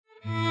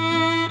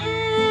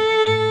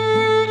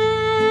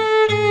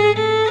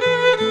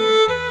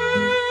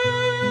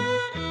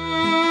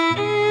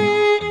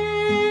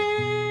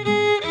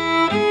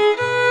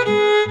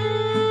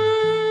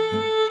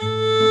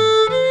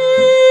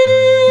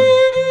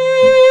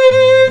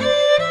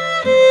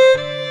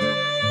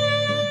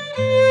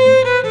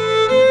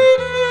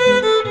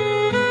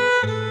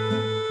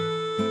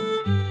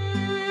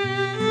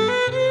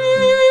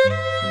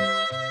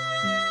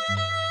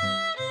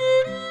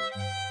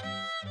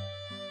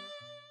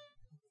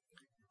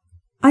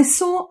I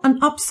saw an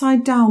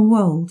upside-down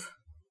world.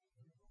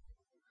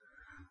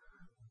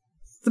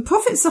 The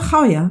prophet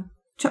Zechariah,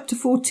 chapter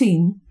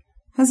 14,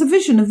 has a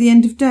vision of the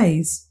end of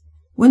days,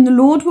 when the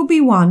Lord will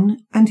be one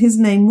and his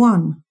name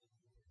one.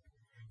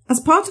 As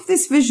part of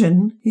this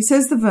vision, he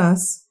says the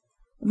verse,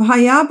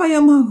 V'haya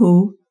bayom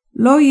hahu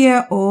lo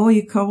yeh or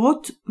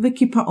yikarot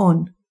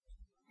v'kipaon.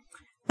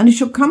 And it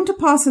shall come to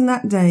pass in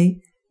that day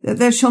that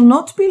there shall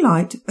not be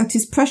light that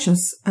is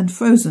precious and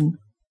frozen.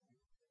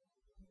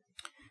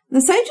 The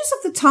sages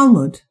of the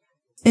Talmud,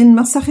 in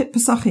Masachet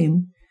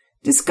Pesachim,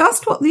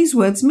 discussed what these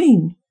words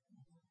mean.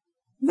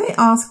 They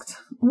asked,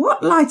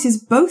 what light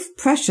is both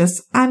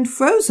precious and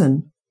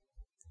frozen?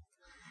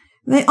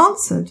 They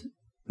answered,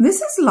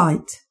 this is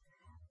light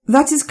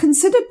that is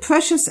considered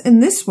precious in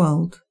this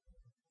world,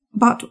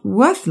 but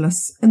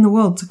worthless in the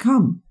world to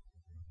come.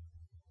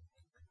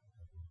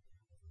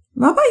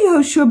 Rabbi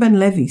Yehoshua ben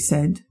Levi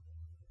said,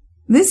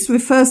 this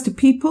refers to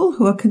people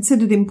who are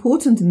considered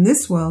important in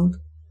this world,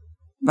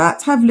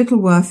 but have little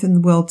worth in the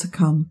world to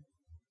come.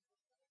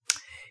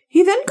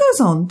 He then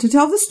goes on to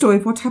tell the story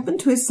of what happened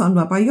to his son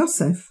Rabbi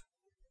Yosef.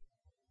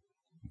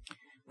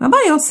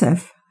 Rabbi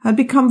Yosef had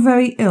become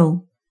very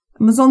ill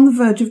and was on the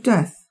verge of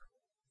death.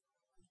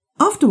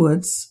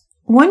 Afterwards,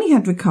 when he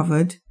had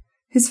recovered,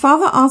 his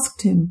father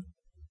asked him,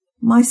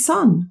 my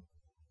son,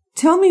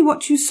 tell me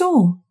what you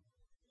saw.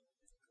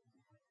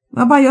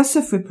 Rabbi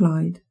Yosef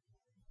replied,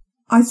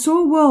 I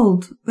saw a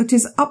world that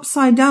is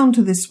upside down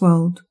to this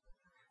world,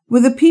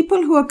 with the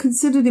people who are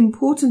considered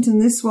important in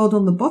this world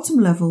on the bottom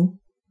level,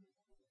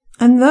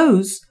 and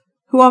those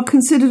who are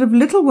considered of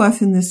little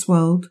worth in this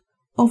world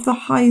of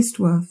the highest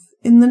worth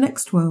in the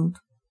next world.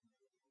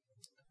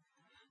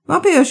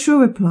 Rabbi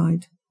Yehoshua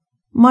replied,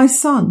 my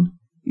son,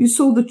 you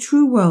saw the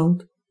true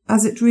world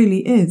as it really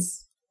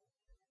is.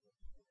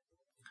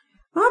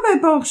 Rabbi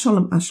Baruch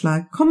Shalom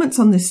Ashlag comments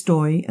on this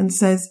story and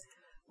says,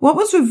 what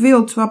was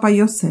revealed to Rabbi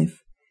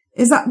Yosef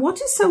is that what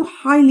is so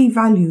highly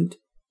valued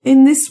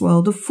in this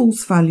world of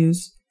false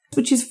values,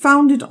 which is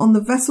founded on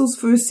the vessels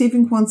for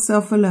receiving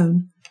oneself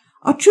alone,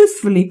 are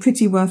truthfully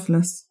pretty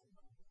worthless.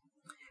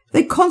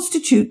 They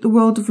constitute the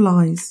world of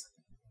lies.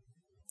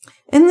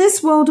 In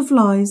this world of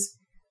lies,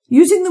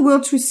 using the will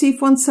to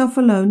receive oneself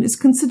alone is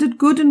considered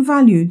good and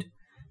valued,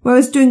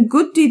 whereas doing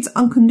good deeds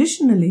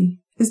unconditionally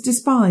is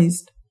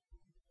despised.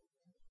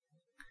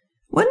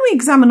 When we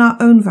examine our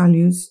own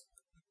values,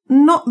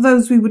 not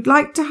those we would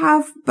like to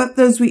have, but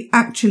those we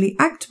actually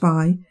act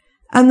by,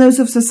 and those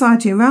of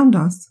society around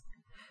us,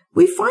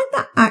 we find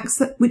that acts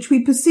which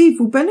we perceive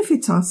will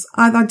benefit us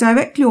either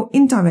directly or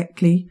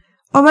indirectly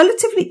are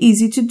relatively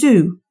easy to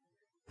do,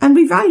 and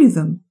we value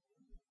them.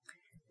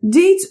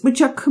 Deeds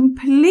which are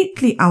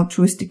completely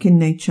altruistic in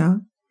nature,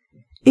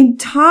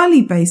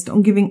 entirely based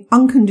on giving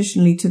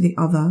unconditionally to the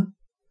other,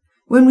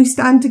 when we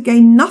stand to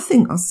gain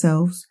nothing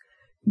ourselves,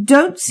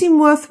 don't seem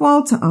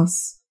worthwhile to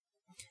us.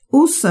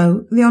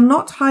 Also, they are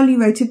not highly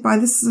rated by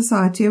the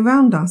society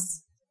around us.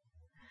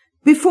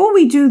 Before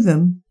we do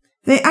them,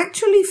 they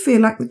actually feel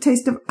like the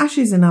taste of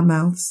ashes in our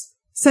mouths,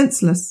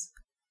 senseless.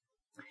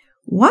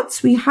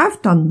 Once we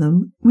have done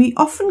them, we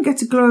often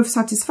get a glow of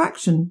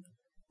satisfaction,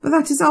 but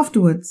that is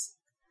afterwards.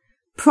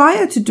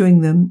 Prior to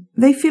doing them,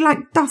 they feel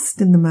like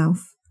dust in the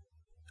mouth.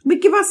 We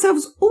give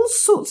ourselves all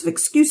sorts of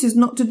excuses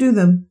not to do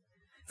them.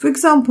 For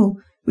example,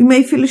 we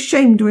may feel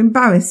ashamed or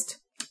embarrassed,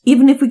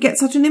 even if we get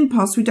such an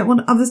impulse we don't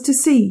want others to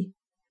see.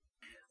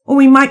 Or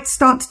we might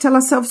start to tell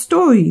ourselves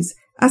stories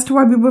as to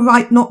why we were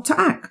right not to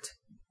act.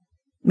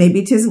 Maybe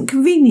it isn't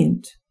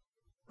convenient.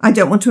 I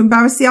don't want to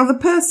embarrass the other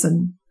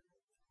person.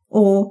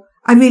 Or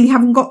I really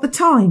haven't got the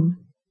time.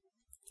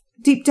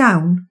 Deep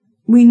down,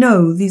 we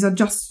know these are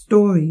just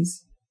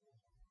stories.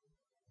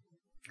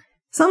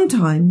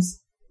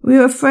 Sometimes we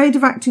are afraid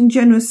of acting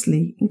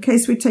generously in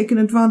case we're taken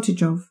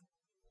advantage of.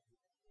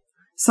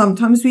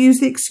 Sometimes we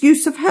use the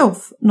excuse of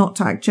health not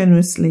to act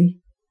generously.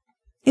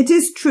 It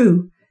is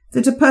true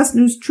that a person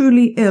who's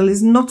truly ill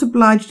is not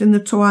obliged in the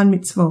Torah and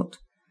mitzvot,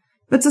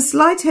 but a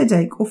slight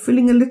headache or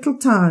feeling a little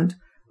tired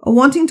or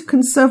wanting to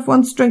conserve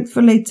one's strength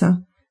for later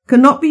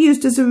cannot be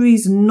used as a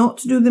reason not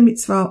to do the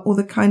mitzvah or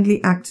the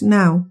kindly act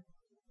now.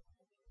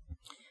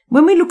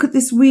 When we look at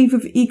this weave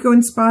of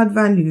ego-inspired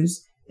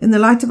values in the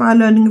light of our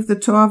learning of the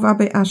Torah of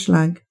Rabbi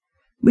Ashlag,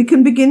 we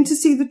can begin to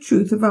see the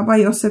truth of Rabbi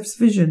Yosef's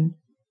vision.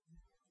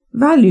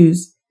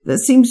 Values that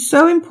seem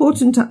so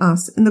important to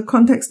us in the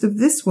context of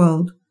this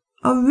world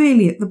are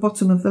really at the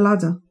bottom of the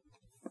ladder.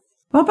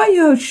 Rabbi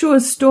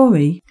Yehoshua's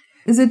story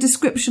is a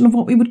description of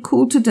what we would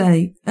call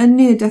today a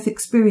near-death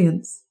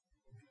experience.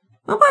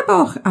 Rabbi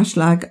Baruch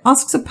Ashlag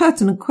asks a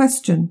pertinent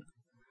question.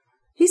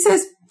 He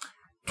says,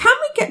 can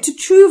we get to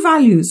true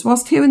values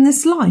whilst here in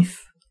this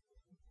life?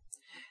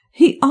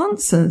 He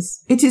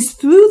answers, it is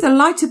through the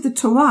light of the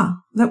Torah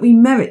that we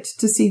merit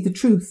to see the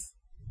truth.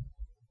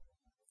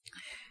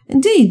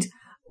 Indeed,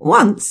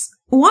 once,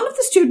 one of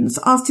the students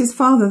asked his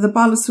father, the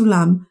Baal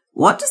HaSulam,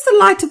 what does the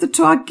light of the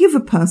Torah give a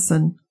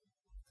person?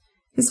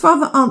 His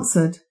father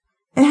answered,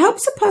 it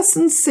helps a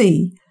person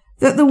see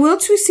that the will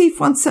to receive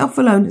oneself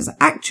alone is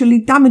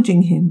actually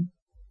damaging him.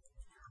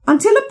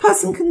 Until a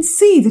person can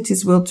see that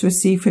his will to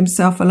receive for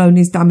himself alone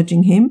is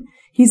damaging him,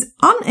 he is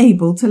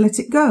unable to let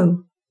it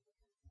go.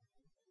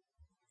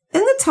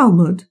 In the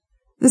Talmud,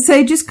 the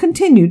sages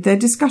continued their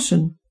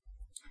discussion.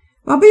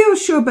 Rabbi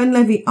Yehoshua ben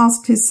Levi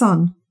asked his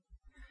son,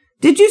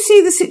 "Did you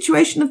see the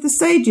situation of the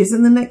sages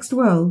in the next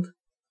world?"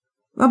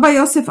 Rabbi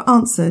Yosef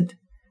answered,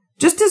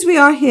 "Just as we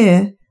are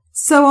here,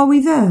 so are we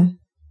there.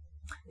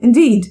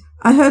 Indeed,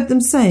 I heard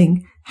them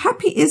saying,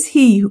 'Happy is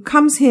he who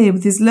comes here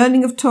with his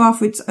learning of Torah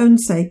for its own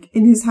sake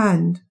in his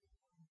hand.'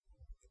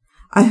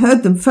 I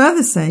heard them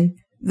further say,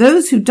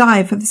 'Those who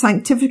die for the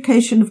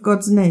sanctification of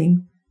God's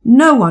name,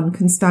 no one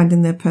can stand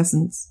in their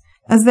presence,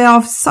 as they are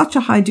of such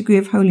a high degree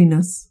of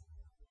holiness.'"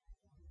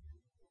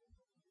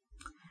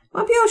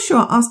 Rabbi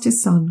Yehoshua asked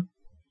his son,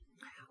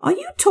 "Are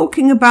you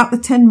talking about the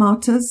 10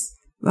 martyrs,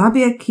 Rabbi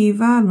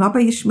Akiva and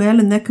Rabbi Ishmael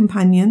and their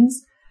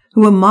companions,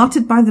 who were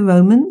martyred by the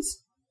Romans?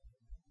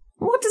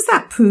 What does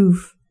that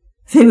prove?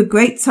 They were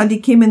great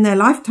tzaddikim in their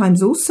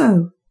lifetimes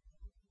also."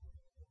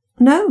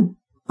 "No,"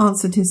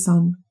 answered his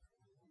son.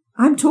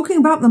 "I'm talking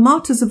about the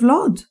martyrs of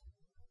Lod.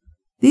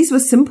 These were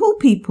simple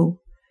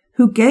people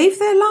who gave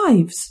their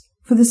lives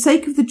for the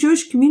sake of the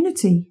Jewish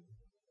community."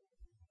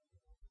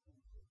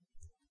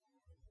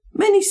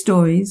 Many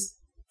stories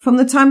from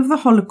the time of the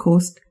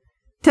Holocaust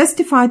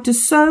testified to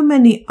so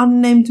many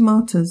unnamed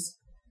martyrs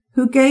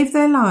who gave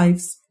their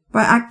lives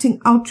by acting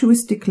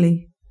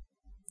altruistically,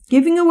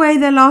 giving away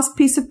their last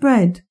piece of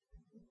bread,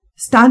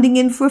 standing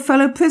in for a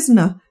fellow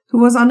prisoner who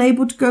was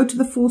unable to go to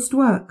the forced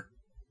work,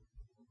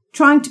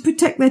 trying to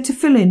protect their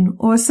tefillin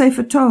or a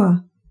Sefer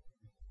Torah,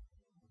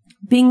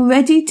 being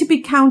ready to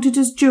be counted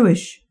as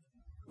Jewish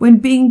when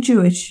being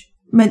Jewish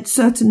meant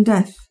certain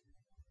death.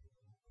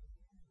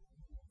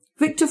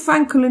 Viktor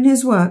Frankl, in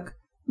his work,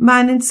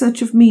 Man in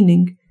Search of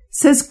Meaning,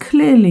 says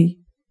clearly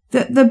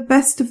that the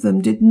best of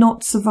them did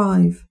not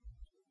survive,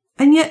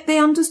 and yet they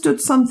understood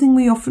something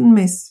we often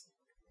miss,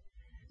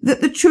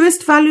 that the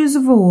truest values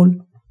of all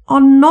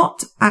are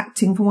not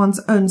acting for one's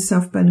own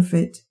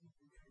self-benefit,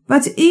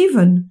 but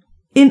even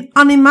in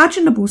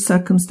unimaginable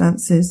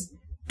circumstances,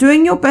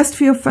 doing your best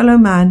for your fellow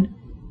man,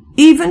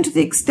 even to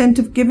the extent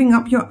of giving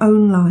up your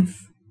own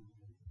life.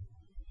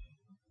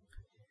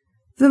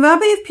 The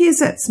Rabbi of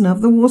Piasetzna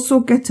of the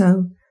Warsaw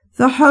Ghetto,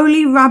 the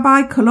holy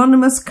Rabbi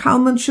Kalonymus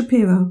Kalman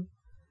Shapiro,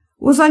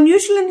 was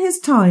unusual in his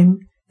time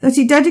that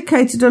he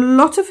dedicated a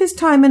lot of his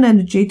time and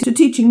energy to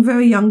teaching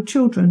very young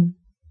children.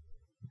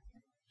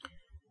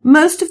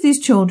 Most of these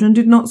children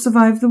did not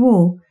survive the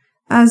war,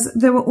 as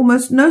there were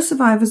almost no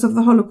survivors of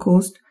the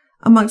Holocaust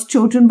amongst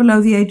children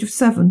below the age of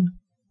 7.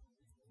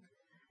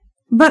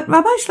 But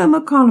Rabbi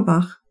Shlomo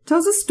Carlebach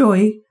tells a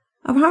story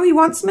of how he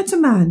once met a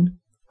man,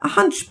 a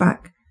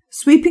hunchback,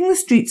 sweeping the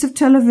streets of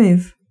Tel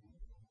Aviv.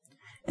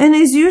 In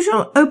his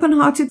usual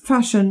open-hearted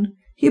fashion,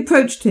 he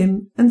approached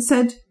him and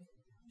said,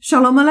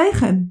 "Shalom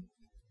Aleichem."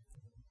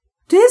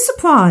 To his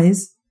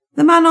surprise,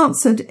 the man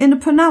answered in a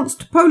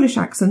pronounced Polish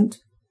accent,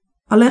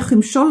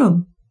 "Aleichem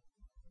Shalom."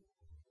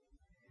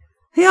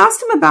 He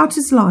asked him about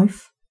his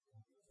life,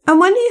 and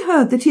when he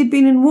heard that he had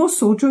been in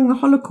Warsaw during the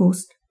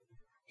Holocaust,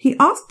 he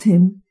asked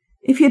him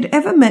if he had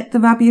ever met the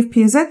Rabbi of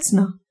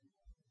Piasetzna.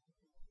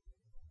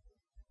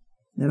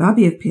 The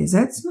Rabbi of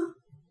Piasetzna?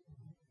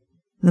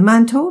 The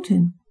man told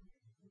him.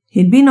 He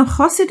had been a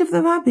chassid of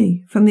the Rabbi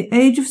from the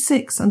age of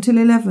 6 until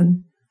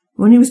 11,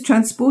 when he was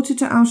transported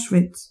to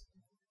Auschwitz.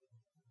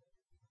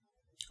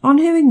 On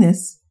hearing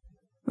this,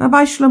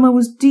 Rabbi Shlomo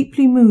was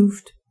deeply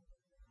moved,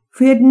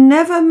 for he had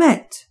never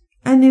met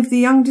any of the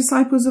young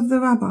disciples of the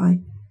Rabbi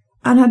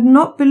and had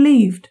not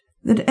believed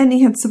that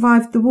any had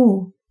survived the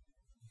war.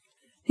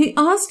 He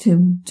asked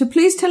him to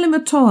please tell him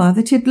a Torah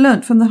that he had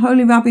learnt from the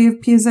holy Rabbi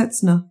of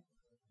Piasetzna.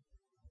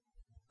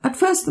 At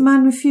first the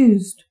man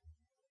refused.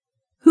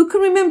 Who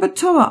can remember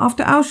Torah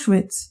after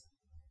Auschwitz?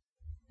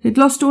 He had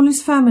lost all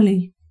his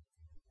family.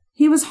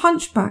 He was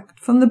hunchbacked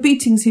from the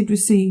beatings he had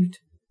received.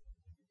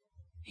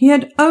 He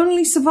had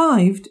only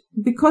survived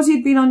because he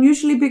had been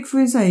unusually big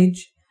for his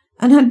age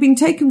and had been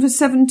taken for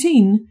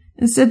 17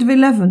 instead of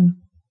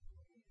 11.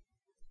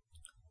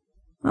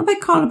 Rabbi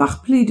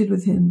Carlebach pleaded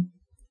with him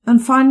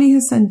and finally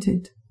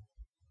assented.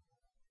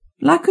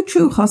 Like a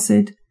true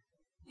chassid,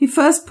 he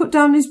first put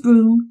down his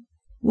broom,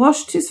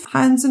 washed his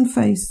hands and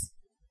face,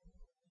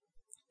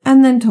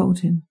 and then told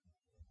him.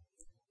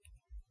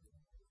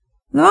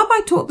 The Rabbi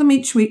taught them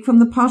each week from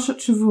the Parshat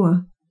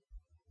Shavua,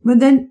 but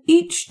then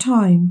each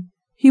time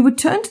he would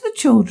turn to the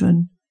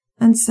children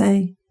and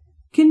say,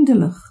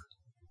 Kinderlich,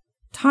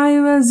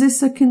 Tyra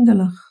Zissa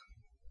Kinderlich.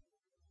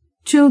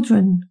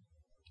 Children,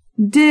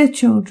 dear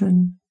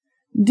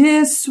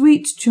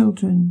sweet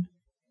children,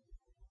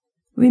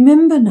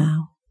 remember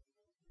now,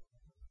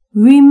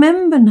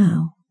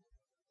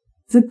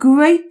 the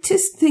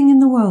greatest thing in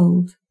the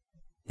world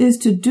is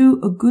to do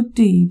a good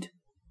deed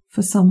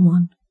for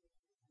someone.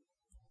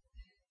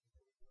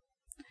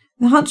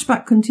 The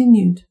hunchback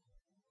continued.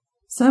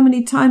 So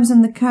many times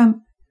in the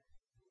camp,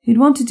 he'd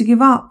wanted to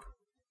give up.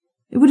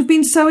 It would have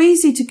been so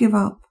easy to give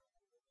up.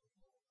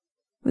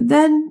 But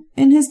then,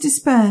 in his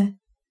despair,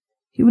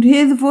 he he would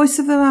hear the voice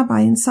of the rabbi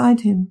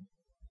inside him.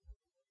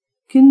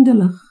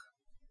 Kinderlich,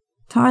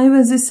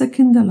 Tyra Zissa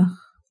kinderlich.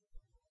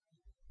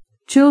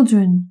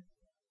 Children,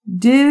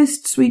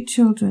 dearest sweet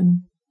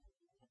children,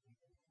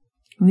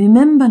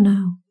 remember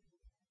now,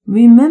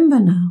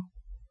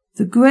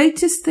 the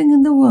greatest thing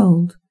in the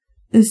world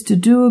is to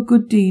do a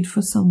good deed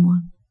for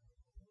someone.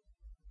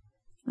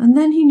 And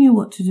then he knew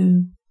what to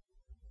do.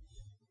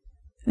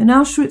 In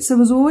Auschwitz there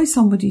was always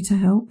somebody to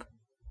help,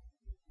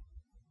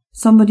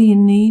 somebody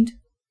in need.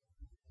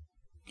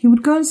 He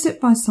would go and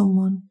sit by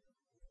someone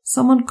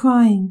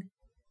crying,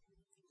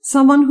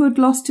 someone who had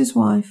lost his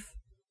wife,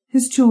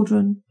 his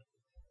children,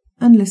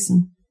 and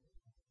listen.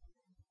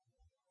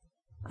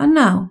 And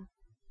now,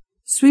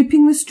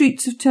 sweeping the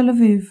streets of Tel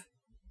Aviv,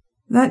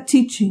 that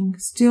teaching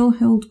still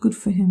held good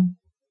for him.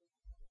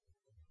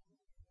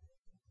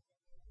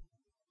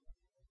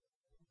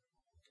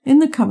 In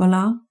the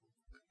Kabbalah,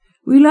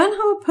 we learn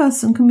how a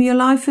person can be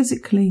alive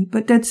physically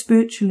but dead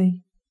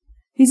spiritually.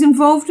 He's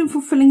involved in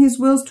fulfilling his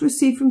wills to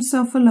receive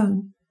himself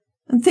alone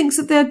and thinks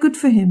that they are good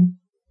for him,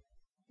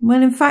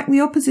 when in fact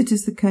the opposite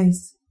is the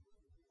case.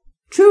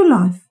 True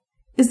life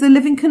is the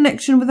living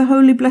connection with the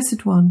Holy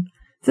Blessed One,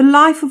 the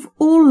life of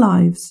all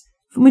lives,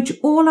 from which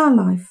all our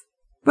life,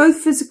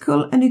 both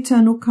physical and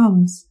eternal,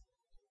 comes.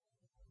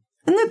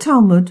 In the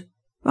Talmud,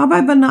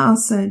 Rabbi Bernal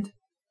said,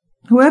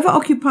 "Whoever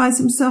occupies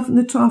himself in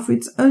the Torah for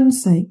its own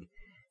sake,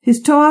 his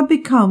Torah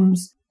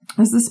becomes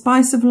as the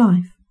spice of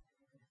life.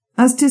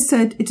 As 'tis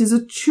said, it is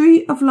a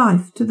tree of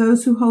life to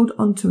those who hold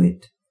on to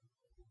it."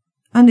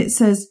 And it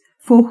says,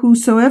 "For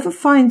whosoever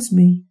finds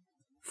me,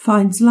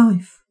 finds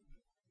life."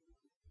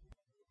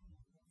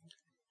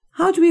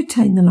 How do we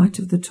attain the light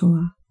of the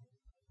Torah?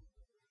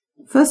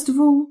 First of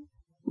all,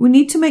 we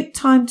need to make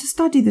time to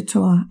study the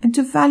Torah and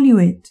to value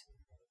it.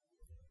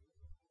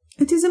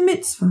 It is a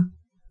mitzvah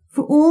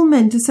for all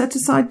men to set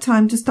aside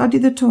time to study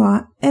the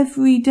Torah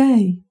every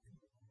day.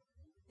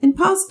 In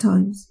past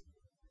times,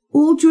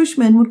 all Jewish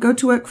men would go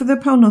to work for their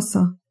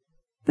parnassah,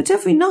 but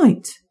every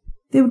night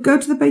they would go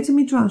to the Beit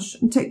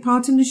HaMidrash and take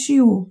part in a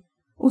shiur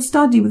or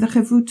study with a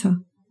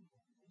chevruta.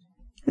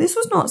 This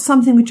was not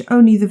something which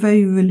only the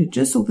very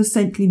religious or the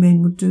saintly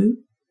men would do,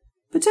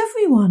 but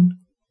everyone.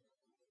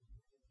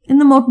 In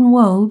the modern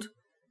world,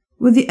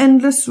 with the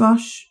endless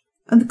rush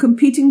and the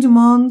competing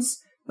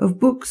demands of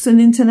books and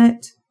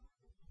internet,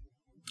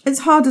 it's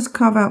harder to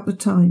carve out the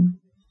time.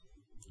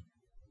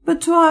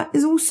 But Torah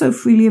is also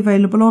freely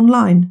available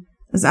online,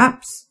 as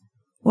apps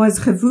or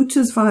as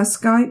chevrutas via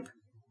Skype.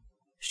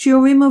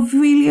 Shiurim are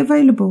freely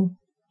available.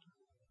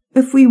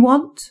 If we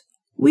want,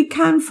 we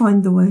can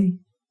find the way.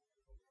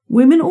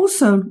 Women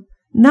also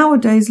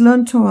nowadays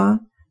learn Torah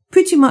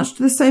pretty much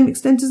to the same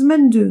extent as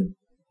men do,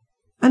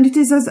 and it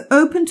is as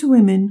open to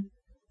women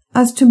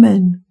as to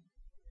men.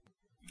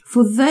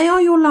 For they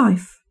are your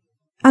life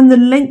and the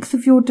length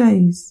of your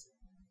days.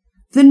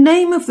 The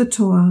name of the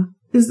Torah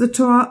is the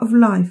Torah of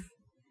life.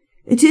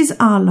 It is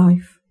our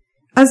life,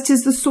 as it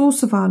is the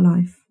source of our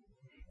life.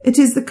 It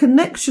is the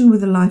connection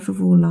with the life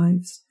of all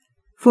lives,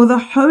 for the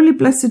Holy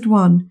Blessed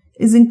One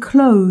is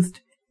enclosed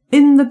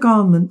in the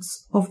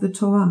garments of the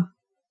Torah.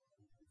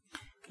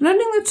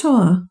 Learning the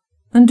Torah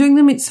and doing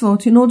the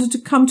mitzvot in order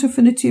to come to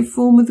affinity of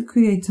form with the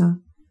Creator,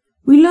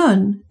 we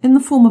learn in the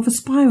form of a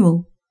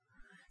spiral.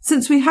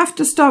 Since we have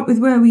to start with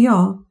where we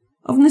are,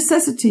 of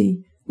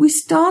necessity, we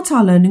start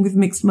our learning with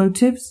mixed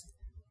motives.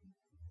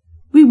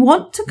 We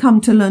want to come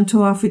to learn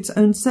Torah for its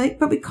own sake,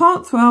 but we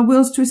can't throw our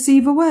wills to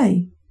receive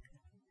away.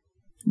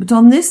 But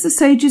on this the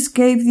sages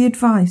gave the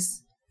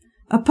advice: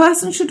 a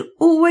person should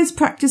always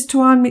practice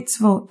Torah and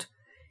mitzvot,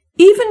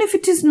 even if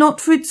it is not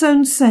for its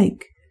own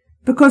sake,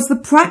 because the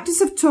practice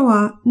of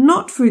Torah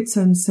not for its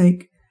own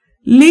sake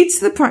leads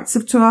to the practice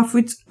of Torah for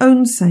its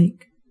own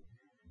sake.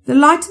 The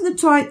light in the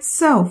Torah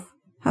itself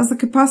has the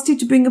capacity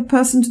to bring a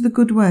person to the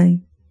good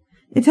way.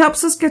 It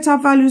helps us get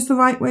our values the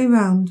right way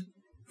round,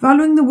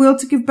 valuing the will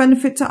to give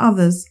benefit to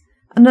others,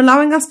 and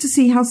allowing us to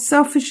see how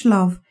selfish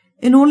love,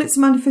 in all its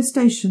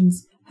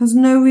manifestations, has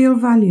no real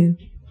value.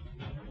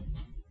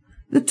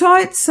 The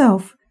Torah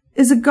itself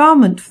is a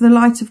garment for the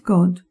light of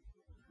God.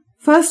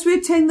 First we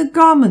attain the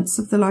garments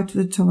of the light of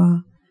the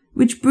Torah,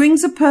 which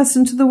brings a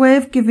person to the way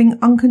of giving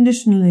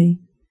unconditionally,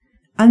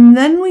 and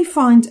then we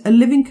find a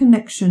living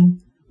connection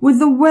with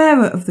the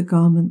wearer of the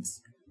garments,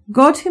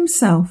 God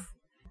Himself,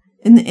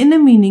 in the inner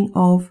meaning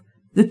of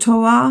the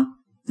Torah,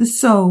 the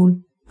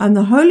soul, and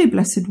the Holy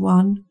Blessed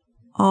One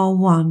are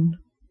one.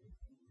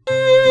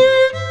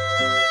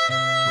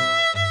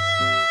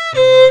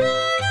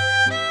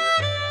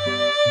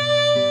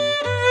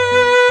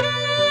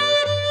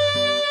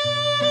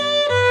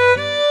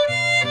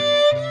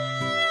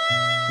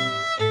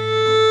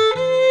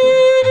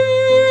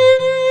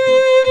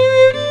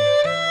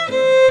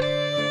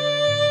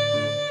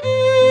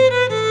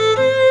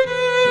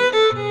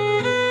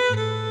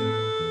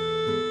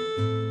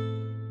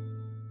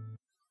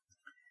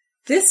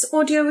 This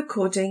audio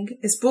recording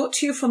is brought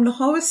to you from the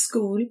Horus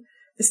School,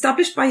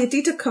 established by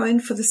Yedida Cohen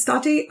for the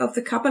study of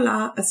the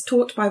Kabbalah as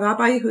taught by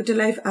Rabbi Yehuda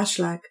Leib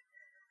Ashlag.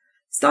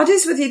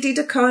 Studies with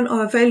Yedida Cohen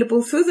are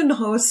available through the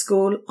Nahora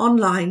School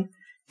online.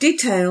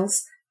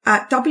 Details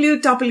at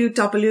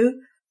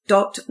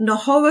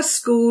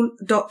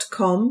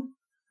www.nahoraschool.com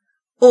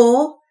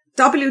or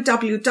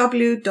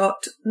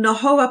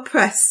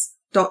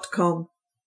www.nahorapress.com.